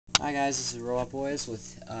Hi guys, this is Rbot Boys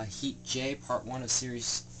with Heat J, Part 1 of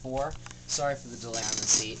Series 4. Sorry for the delay on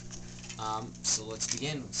this heat. So let's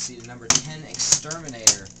begin with seed number 10,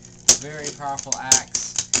 Exterminator. Very powerful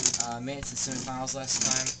axe. Made it to the semifinals last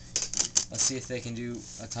time. Let's see if they can do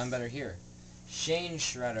a ton better here. Shane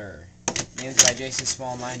Shredder. Named by Jason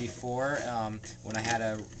Small 94 when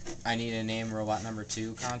I needed a name robot number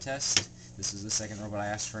 2 contest. This is the second robot I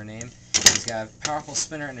asked for a name. He's got a powerful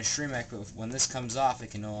spinner and a Shremek, but when this comes off, it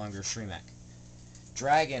can no longer Shremek.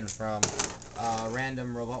 Dragon from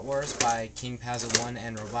Random Robot Wars by King Pazza1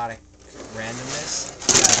 and Robotic Randomness.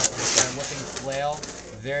 This got a whipping flail,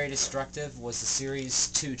 very destructive, was the Series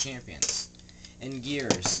 2 champions. And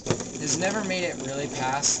Gears has never made it really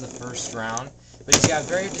past the first round, but he's got a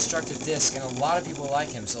very destructive disc, and a lot of people like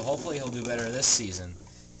him, so hopefully he'll do better this season.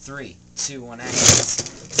 3, 2, 1, action.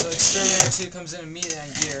 So Exterminator 2 comes in immediately on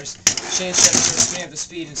Gears. Shane Shredder starts spinning up the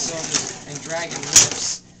speed, and Dragon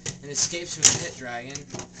whips and escapes from the hit Dragon,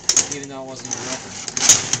 even though it wasn't a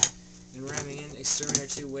record. And ramming in, Exterminator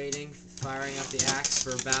 2 waiting, firing up the axe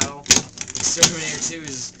for a battle. Exterminator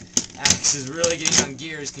 2's axe is really getting on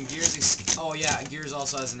Gears. Can Gears escape? Oh yeah, Gears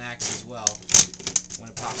also has an axe as well when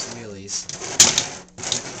it pops wheelies.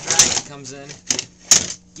 Dragon comes in.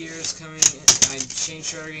 Gears coming in. Shane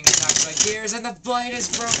Shredder getting attacked by Gears, and the blade is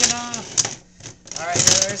broken off! Alright,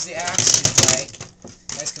 there's the axe in play.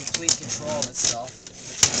 It has complete control of itself.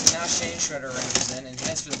 Now Shane Shredder ranges in and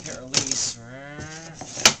heads for the pit release.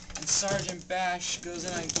 And Sergeant Bash goes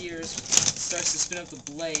in on Gears, starts to spin up the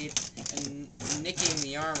blade, and nicking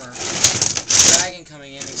the armor. Dragon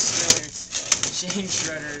coming in, Exterminator. Shane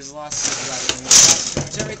Shredder has lost his weapon. Pretty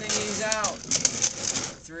much everything he's out.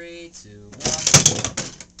 3, 2, 1.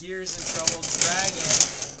 Gears in trouble. Dragon,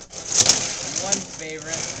 one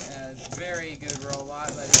favorite, very good robot,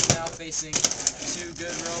 but he's now facing two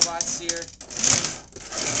good robots here.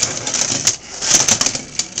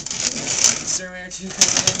 Exterminator 2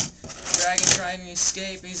 coming in. Dragon trying to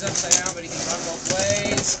escape. He's upside down, but he can run both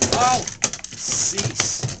ways. Oh!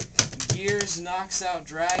 Cease. Gears knocks out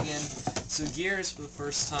Dragon. So Gears, for the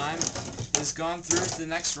first time, has gone through to the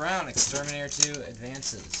next round. Exterminator 2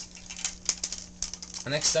 advances.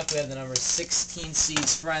 Next up, we have the number 16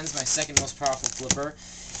 Seeds Friends, my second most powerful flipper.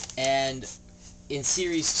 And in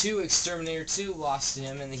Series 2, Exterminator 2 lost to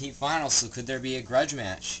him in the Heat Finals, so could there be a grudge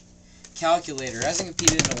match? Calculator hasn't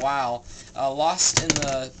competed in a while. Lost in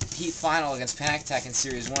the Heat Final against Panic Attack in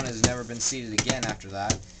Series 1, has never been seeded again after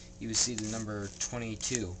that. He was seeded number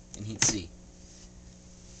 22 in Heat C.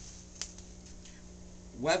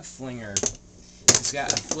 Web Flinger. He's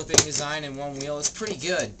got a flipping design and one wheel. It's pretty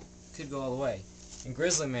good. Could go all the way. And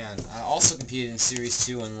Grizzly Man also competed in Series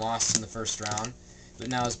 2 and lost in the first round, but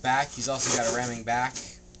now is back. He's also got a ramming back.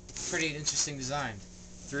 Pretty interesting design.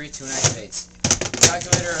 3, 2, and activates.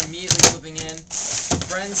 Calculator immediately flipping in.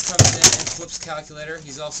 Friends comes in and flips Calculator.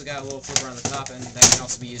 He's also got a little flipper on the top, and that can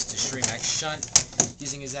also be used to Shremek. Shunt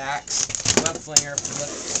using his axe. Web Flinger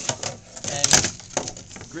flip.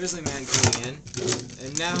 And Grizzly Man coming in.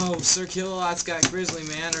 And now Sir Kilowat's got Grizzly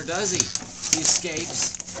Man, or does he? He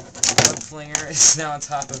escapes. Web Flinger is now on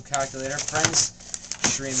top of Calculator. Friends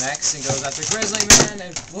Shremek and goes after Grizzly Man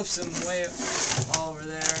and flips him way all over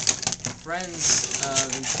there. Friends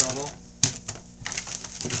in trouble.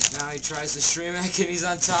 Now he tries to Shremek and he's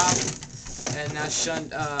on top. And now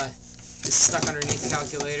Shunt is stuck underneath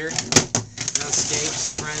Calculator. Now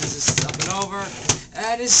escapes. Friends is up and over.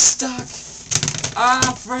 And is stuck.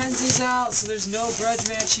 Ah, Friends is out. So there's no grudge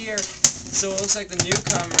match here. So it looks like the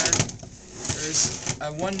newcomer. There's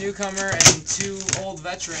one newcomer and two old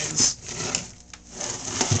veterans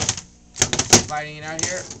fighting it out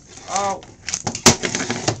here. Oh!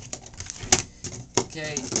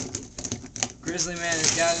 Okay. Grizzly Man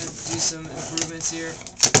has got to do some improvements here.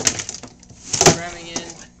 Ramming in.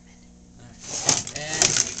 And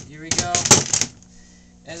here we go.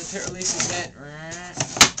 And the pit release is hit.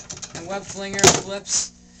 And Web Flinger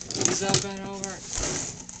flips. He's up and over.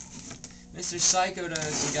 Mr. Psycho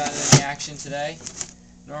hasn't gotten any action today.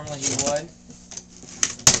 Normally he would.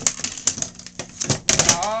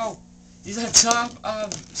 Oh! He's on top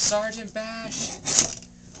of Sergeant Bash.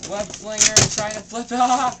 Web Flinger trying to flip it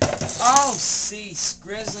off. Oh! Cease.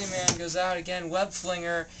 Grizzly Man goes out again. Web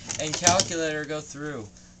Flinger and Calculator go through.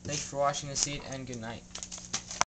 Thank you for watching this heat, and good night.